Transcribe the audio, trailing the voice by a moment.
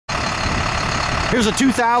Here's a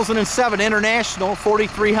 2007 International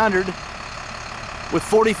 4300 with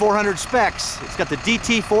 4400 specs. It's got the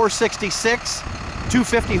DT 466,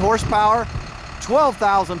 250 horsepower,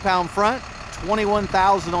 12,000 pound front,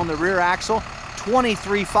 21,000 on the rear axle,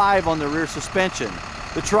 23.5 on the rear suspension.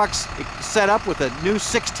 The truck's set up with a new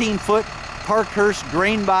 16-foot Parkhurst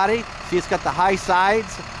grain body. See, it's got the high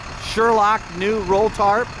sides, Sherlock new roll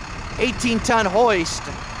tarp, 18-ton hoist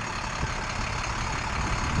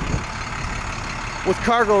with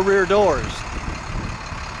cargo rear doors.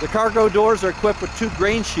 The cargo doors are equipped with 2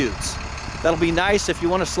 grain chutes. That'll be nice if you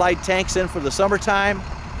want to slide tanks in for the summertime.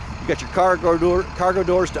 You got your cargo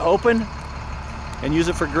doors to open and use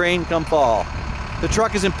it for grain come fall. The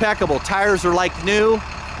truck is impeccable. Tires are like new,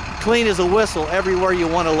 clean as a whistle everywhere you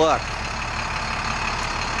want to look.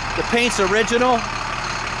 The paint's original.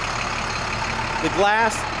 The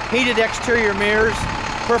glass, heated exterior mirrors,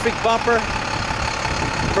 perfect bumper,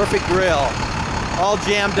 perfect grille. All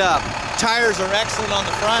jammed up. Tires are excellent on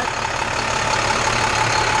the front.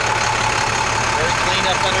 Very clean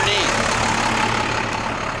up underneath.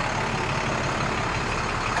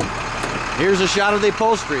 Here's a shot of the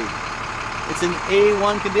upholstery. It's in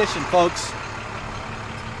A1 condition, folks.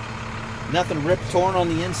 Nothing ripped, torn on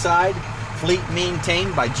the inside. Fleet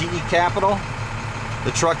maintained by GE Capital.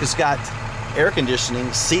 The truck has got air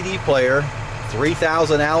conditioning, CD player,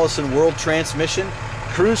 3000 Allison World transmission,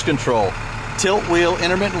 cruise control, tilt wheel,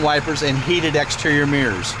 intermittent wipers, and heated exterior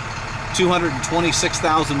mirrors.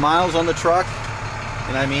 226,000 miles on the truck,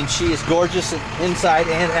 and I mean, she is gorgeous inside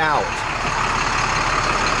and out.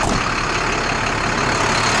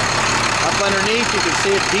 Up underneath, you can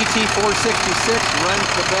see it, DT 466 runs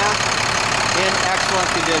the best, in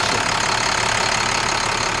excellent condition.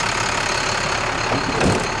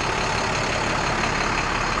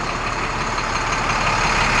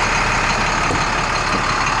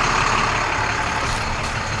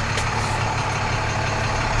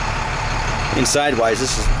 Inside wise,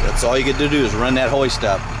 that's all you get to do is run that hoist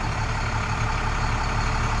up.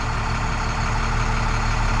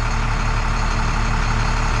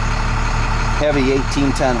 Heavy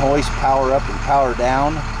 18-ton hoist, power up and power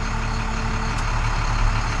down.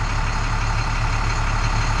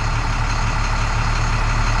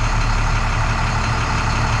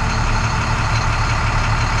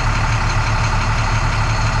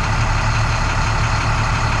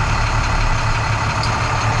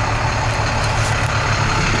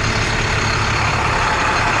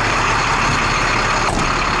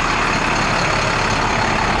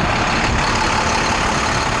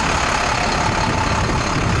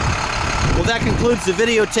 Well, that concludes the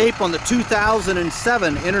videotape on the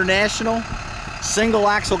 2007 International single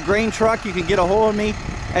axle grain truck. You can get a hold of me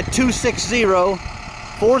at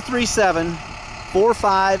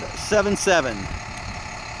 260-437-4577.